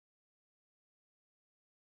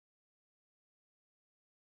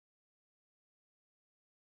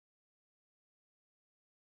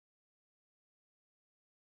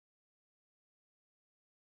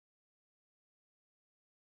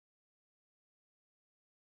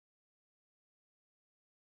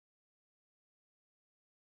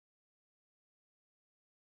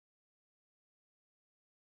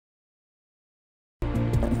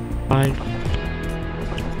Fine.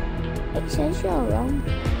 It says you're wrong.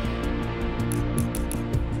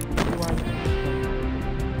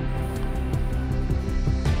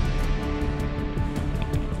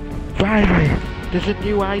 Finally, there's a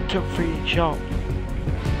new item for each shop.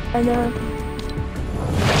 I know.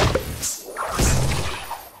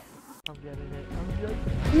 I'm getting it. I'm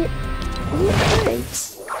getting Is it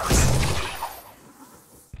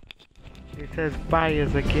it. It says buy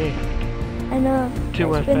as a gift. I know.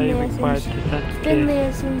 To It's a been there required since- to send It's been gift.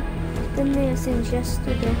 there since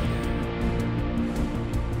yesterday.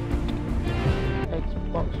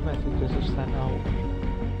 Xbox messages are sent out.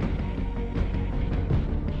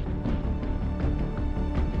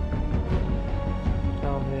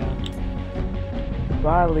 Oh yeah.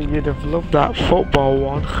 Riley, you'd have loved that football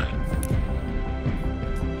one.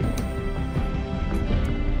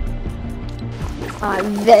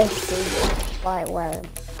 This is like where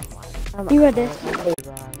You ready? Riley.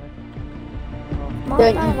 Might Don't buy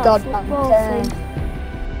you that dodge football that, thing.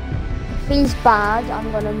 if he's bad,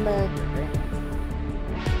 I'm gonna murder him.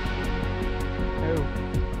 Oh.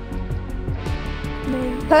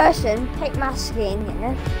 Me. Person, pick my skin,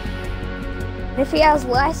 yeah? And if he has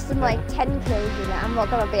less than like 10 kills with it, I'm not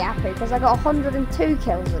gonna be happy because I got 102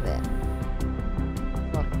 kills with it.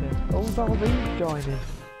 Okay. Who's all these joining?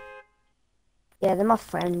 Yeah, they're my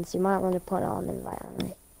friends. You might want to put on invite on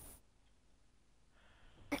me.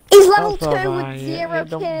 He's level 2 That's with alright, 0 it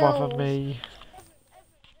don't bother kills. me.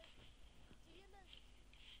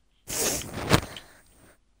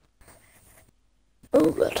 Oh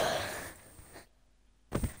god.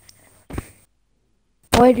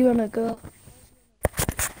 Where do you wanna go?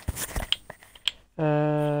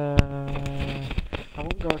 I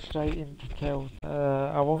won't go straight into kills.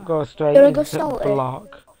 I won't go straight You wanna go into salty?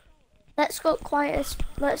 block. Let's go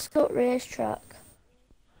let's go racetrack.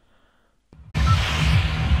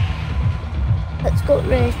 Let's go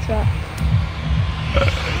racetrack.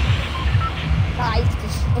 That is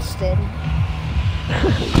disgusting.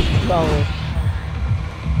 Sorry.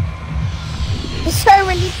 There's so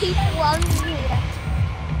many people on here.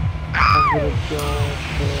 I'm gonna go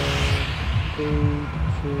for 3,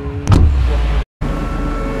 2, 1.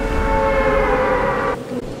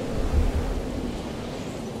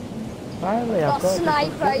 Finally, I've Got got a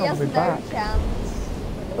sniper, different he thing on has my no back. chance.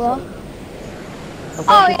 What? I've Oh,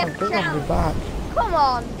 got a yeah, different thing on my chance. back. Come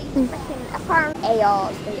on, these freaking apparent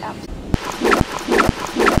ARs, they have.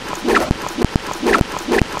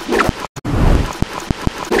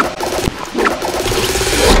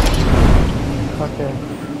 Okay.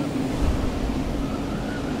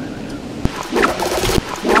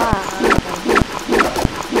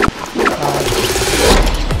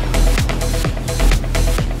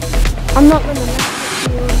 I'm not gonna mess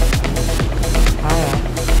with you. I am.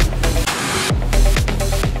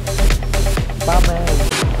 Bummer.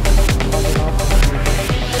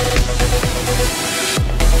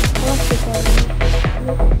 I'll have to go.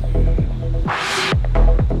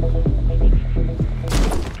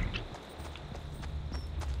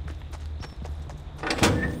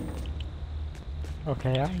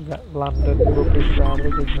 Okay, I got landed rubbish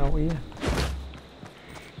garbage is not here.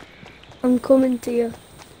 I'm coming to you.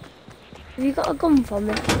 Have you got a gun for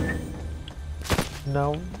me?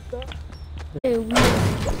 No. Do we?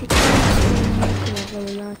 If you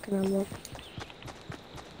can, I can have one.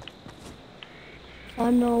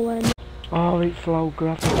 I know when. Oh, it's low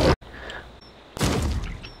graphics.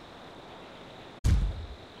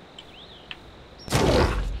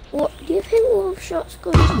 What do you think Love Shot's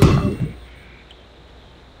good to me?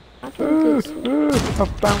 I think it's.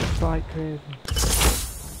 I've bounced like crazy.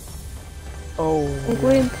 Oh. I'm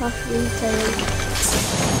going past retail.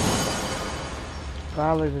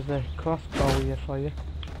 Riley, there's a crossbow here for you.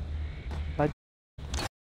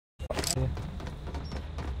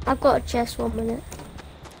 I've got a chest, 1 minute.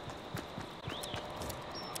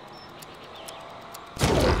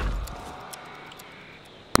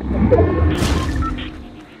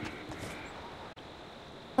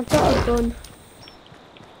 I've got a gun.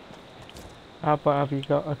 How about have you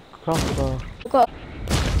got a crossbow?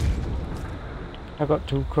 I got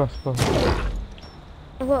 2 crossbows.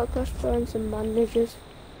 I've got a crossbow and some bandages.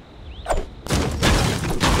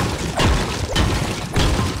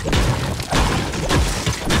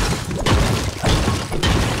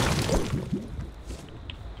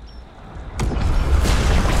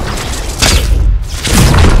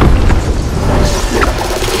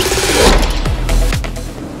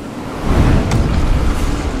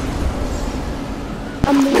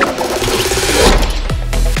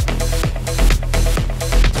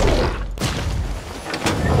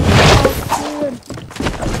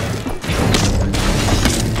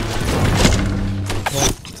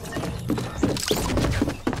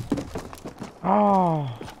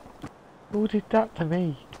 Oh, who did that to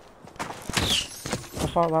me? I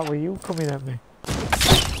thought that were you coming at me.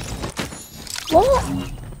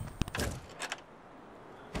 What?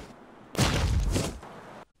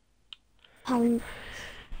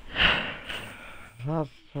 That's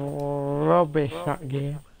rubbish, that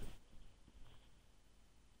game.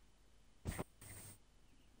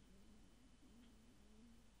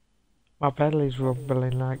 My belly's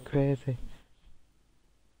rumbling like crazy.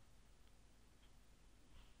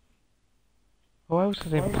 Who else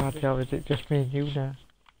is in party, or is it just me and you now?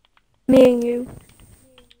 Me and you.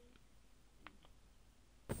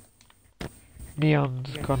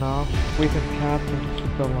 Neon's gone off, Wigan Cardinal's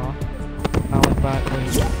still off. I'll invite Lee.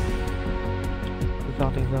 He's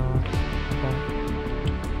on his own.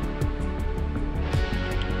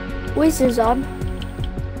 Wiz is on.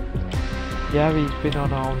 Yeah, he's been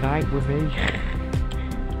on all night with me.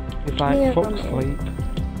 He's like, Neon fuck on it. sleep.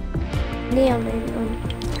 Neon ain't on.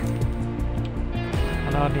 I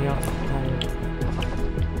know Neon's tired.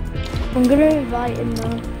 I'm gonna invite him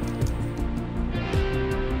now.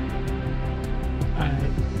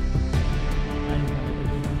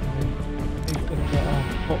 He's gonna get a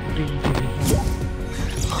fuck reading.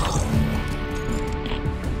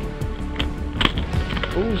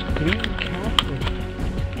 Who's green carpet?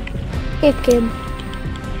 Kick him.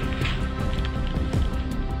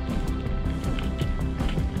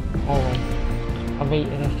 Oh, I'm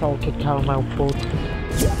eating a salted caramel food.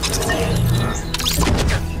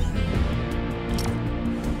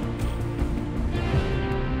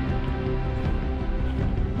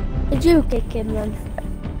 Did you kick him then?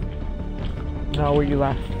 No, you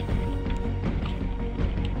left.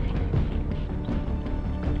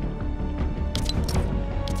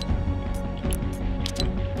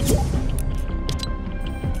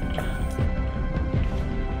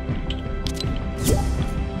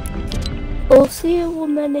 We'll see how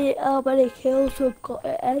many kills we've got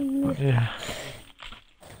at end. Yeah.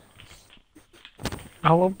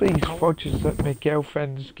 I love these fudges that my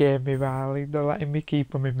girlfriends gave me, Riley. They're letting me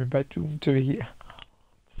keep them in my bedroom to eat.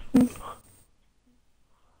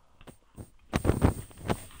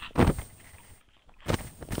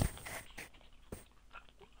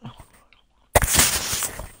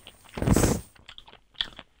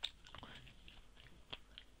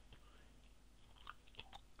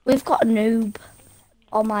 We've got a noob.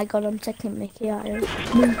 Oh my god, I'm taking Mickey out of it.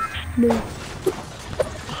 Noob.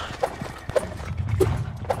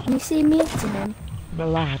 Can you see me hitting him? My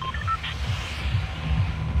lad.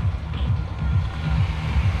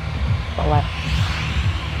 My lad.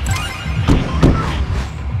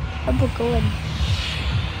 Where we going?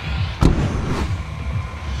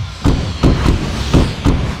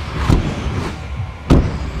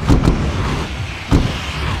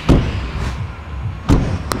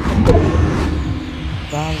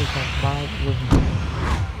 Riley's on my room.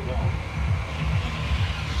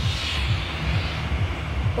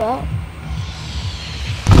 What?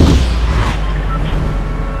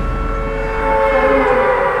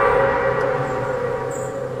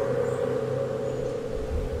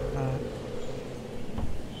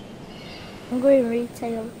 I'm going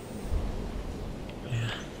retail.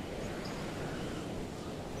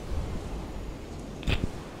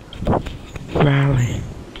 Riley.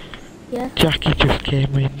 Yeah? Jackie just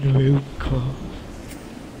came in the room, close.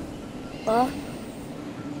 What?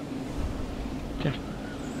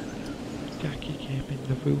 Jackie came in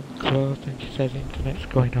the room closed and she said internet's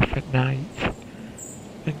going off at night.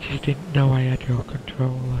 And she didn't know I had your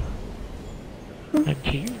controller. And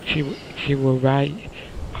she was right,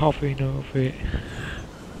 hovering over it.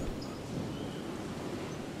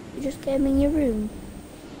 You just came in your room?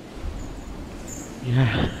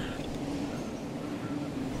 Yeah.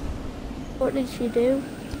 What did she do?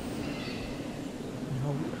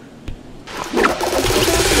 No.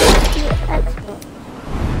 Xbox.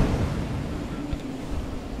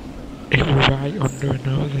 It was right under her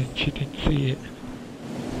nose and she didn't see it.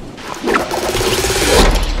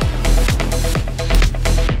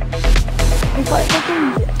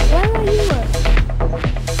 Where are you at?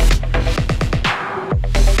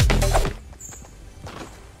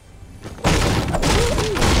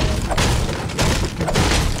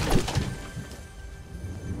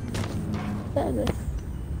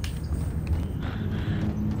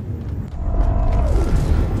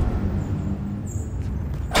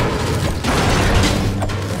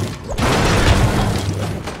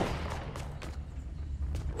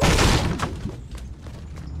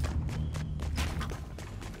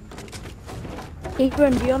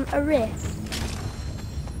 Adrian, do you want a riff?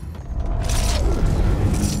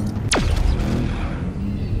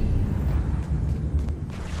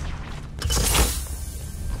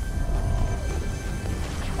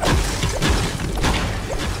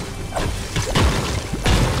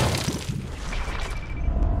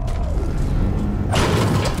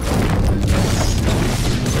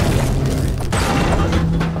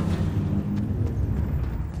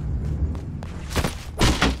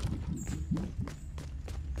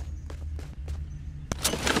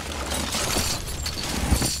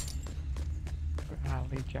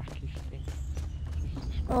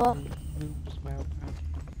 What? You smell bad.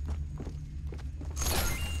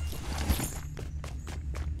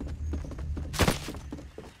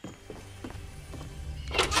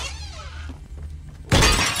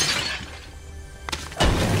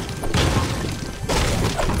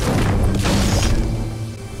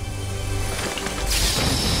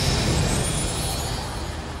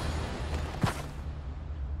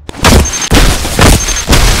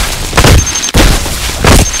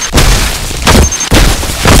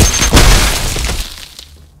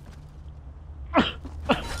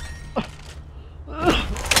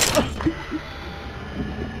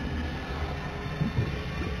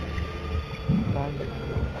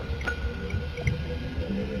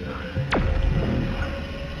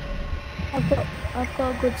 I've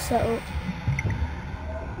got a good setup.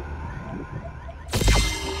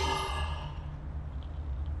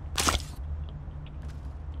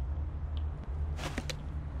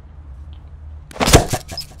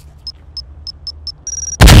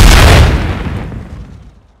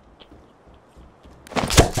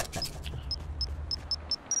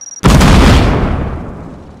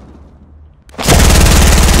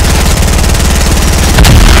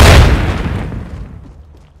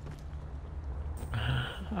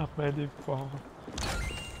 I've made it fall.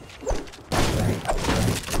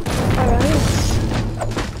 Alright.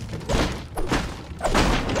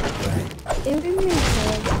 Who did we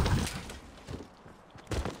say?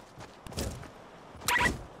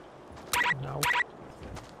 No.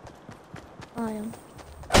 I am.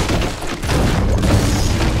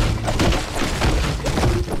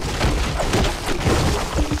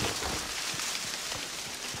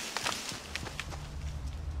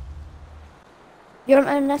 You want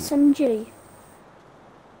an SMG?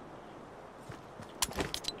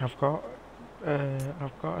 I've got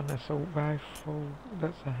an assault rifle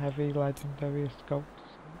that's a heavy legendary assault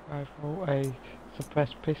rifle, a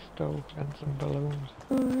suppressed pistol and some balloons.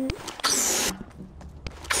 Alright.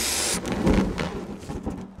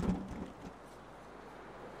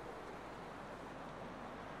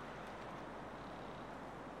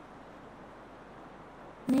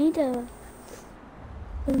 Need a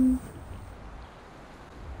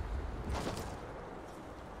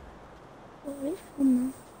wait for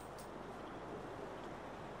me.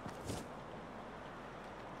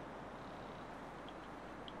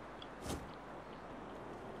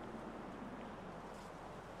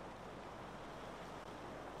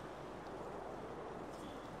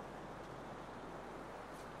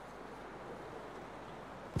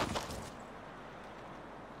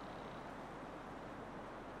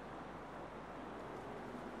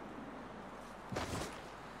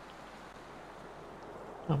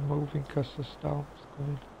 I'm moving because the storm's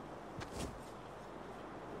coming.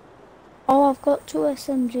 Oh, I've got 2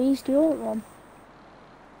 SMGs. Do you want one?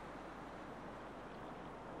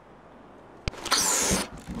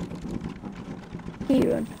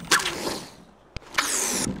 Kieran.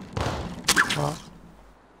 What?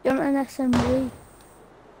 You want an SMG?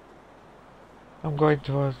 I'm going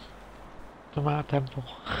towards the Mart Temple.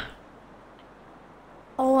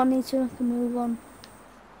 Oh, I need to make a move on.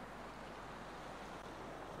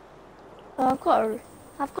 Oh, I've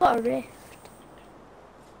got a rift.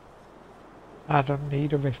 I don't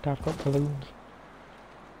need a rift, I've got balloons.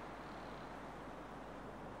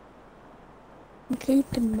 I'm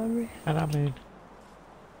keeping my rift. And I mean,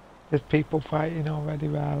 there's people fighting already,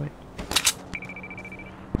 Riley.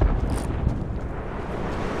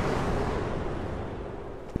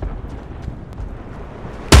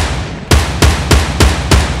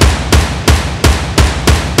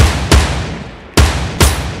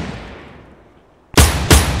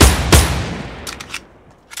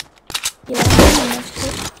 Yeah, I missed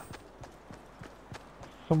it.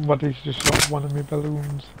 Somebody's just shot one of my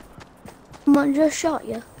balloons. Someone just shot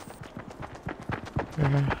you.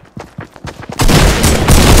 Yeah.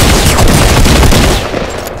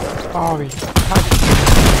 Sorry.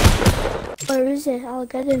 Where is it? I'll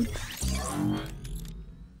get him.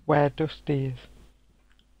 Where Dusty is.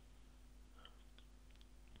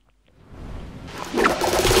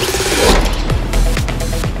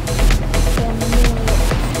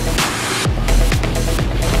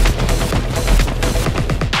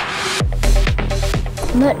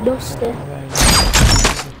 I'm at Dusty.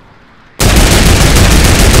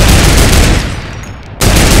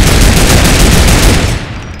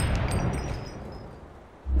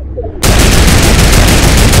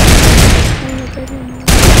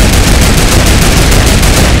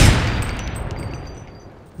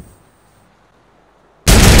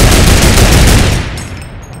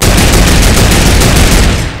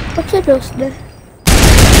 What's a Dusty?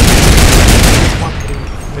 One of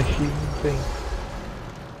these machine things.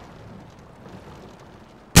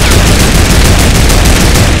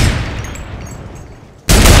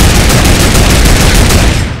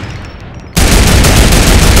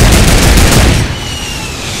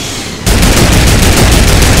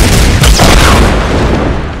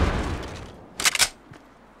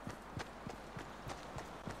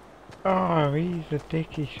 Oh, he's a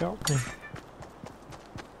dick, he shot me.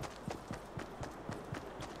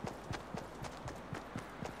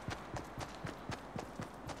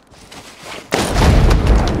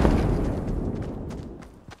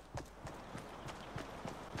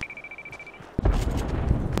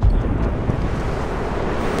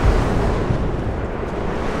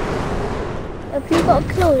 Have you got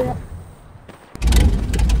a kill yet?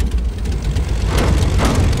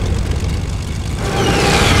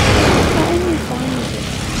 How do you find it?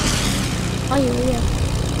 Oh, yeah.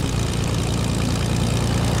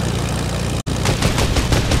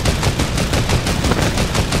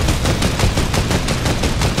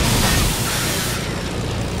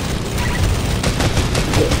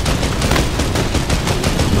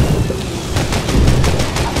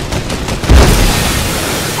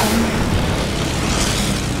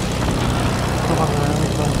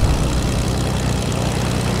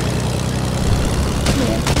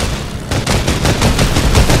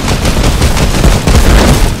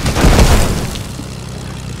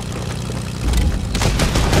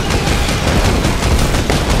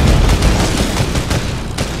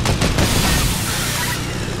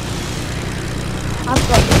 I've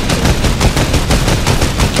got this.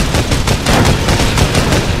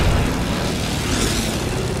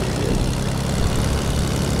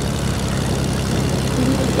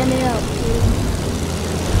 Get it out, dude.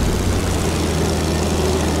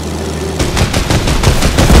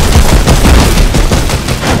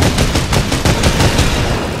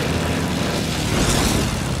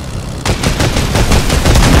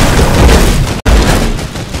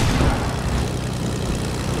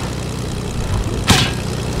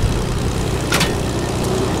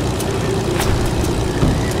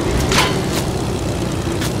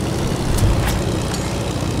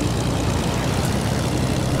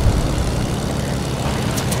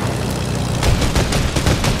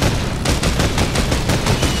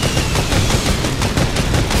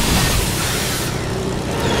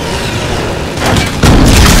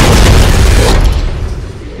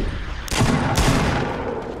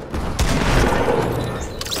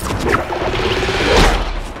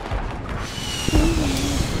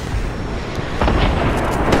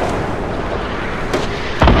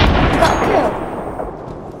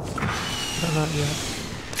 Not yet.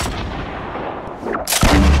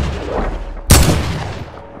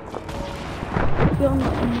 You're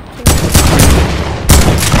not in the kill.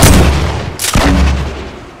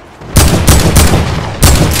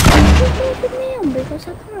 You take me on because I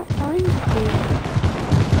can't find you.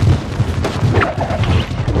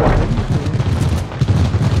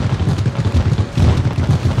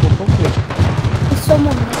 There's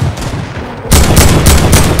someone there.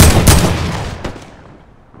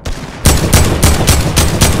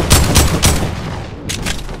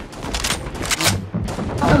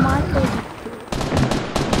 Oh my god.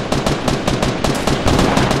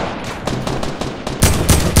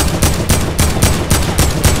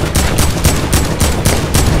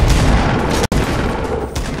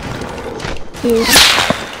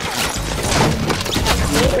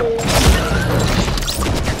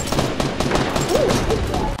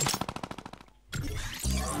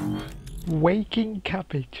 Waking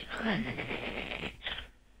cabbage.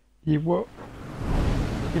 You what?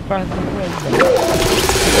 You find the way.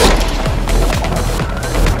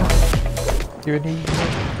 You're an easy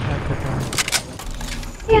type of guy.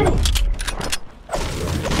 Yeah.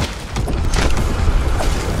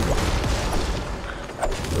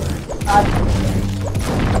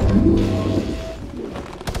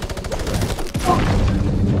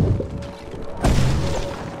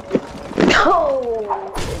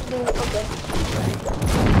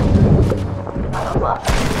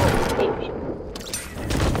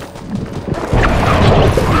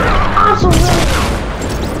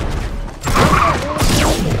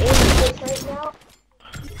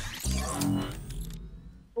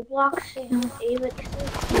 Boxing, aim it.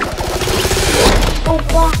 Oh,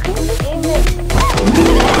 boxing, aim it.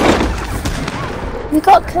 You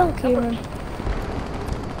got killed, Kieran.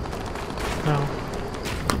 No.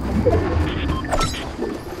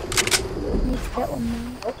 Need to get one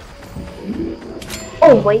now.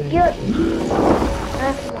 Oh my god.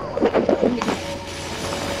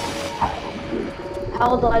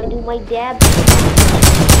 How do I do my dab?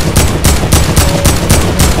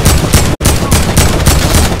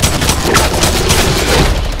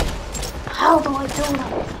 How do I do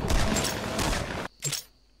that?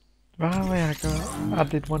 Finally, I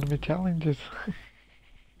did one of my challenges.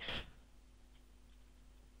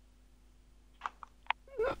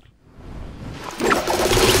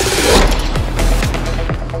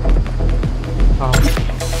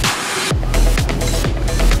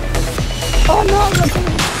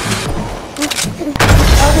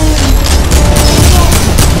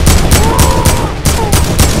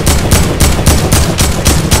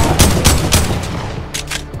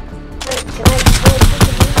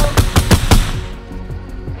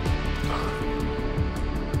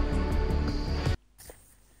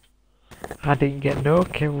 I didn't get no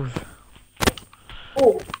kills.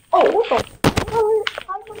 Oh, what the? Oh,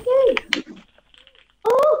 I'm okay.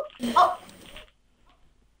 Oh, oh.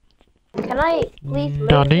 Can I please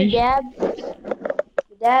learn the Nani? dabs?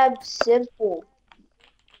 Dabs simple.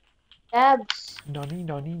 Dabs. Nani,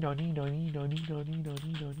 nani, nani, nani, nani, nani,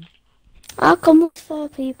 nani, nani. How come with 4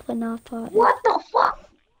 people in our party? What the fuck?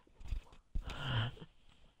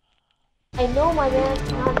 I know my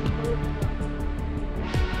man's not good.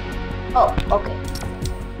 Oh, okay.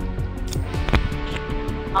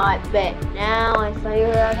 I bet now I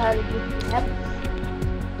figure out how to do the dabs.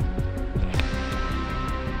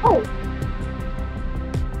 Oh!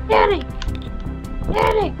 Danny!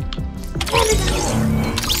 Danny! Danny!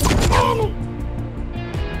 Danny!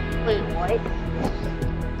 Wait, what?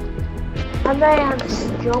 My man's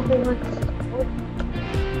jumping like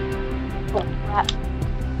oh crap.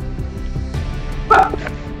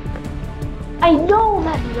 I know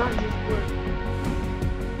that not just work.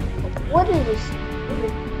 What is this?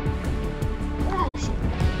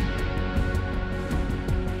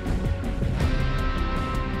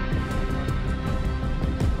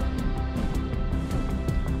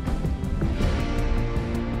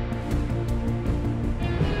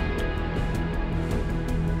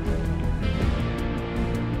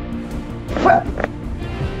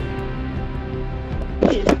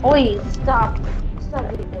 Please stop. Stop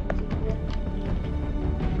doing that.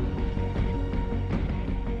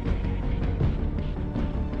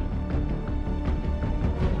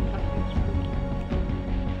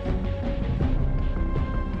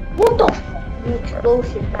 What the fuck? The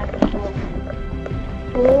explosion back and forth.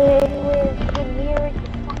 We're nearing to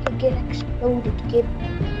fucking get exploded, kid.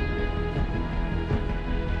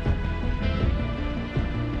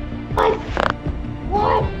 What?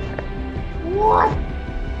 What? What?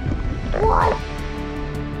 What?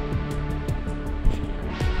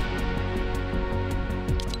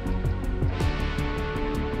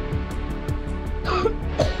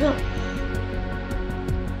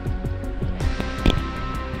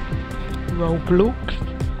 Roblox?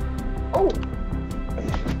 Oh.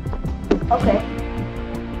 Okay.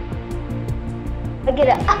 I get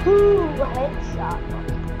a headshot.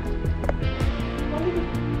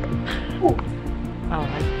 Ooh. I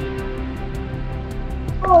like it.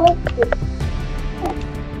 Oh, that's good.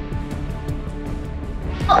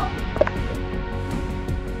 Oh.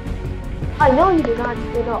 I know you did not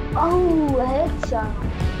get up. Oh, a headshot.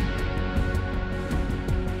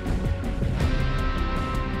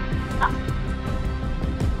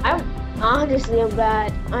 Honestly, I'm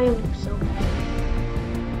bad. I am so bad.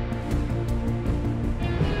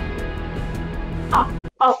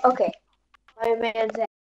 Oh, okay. My man's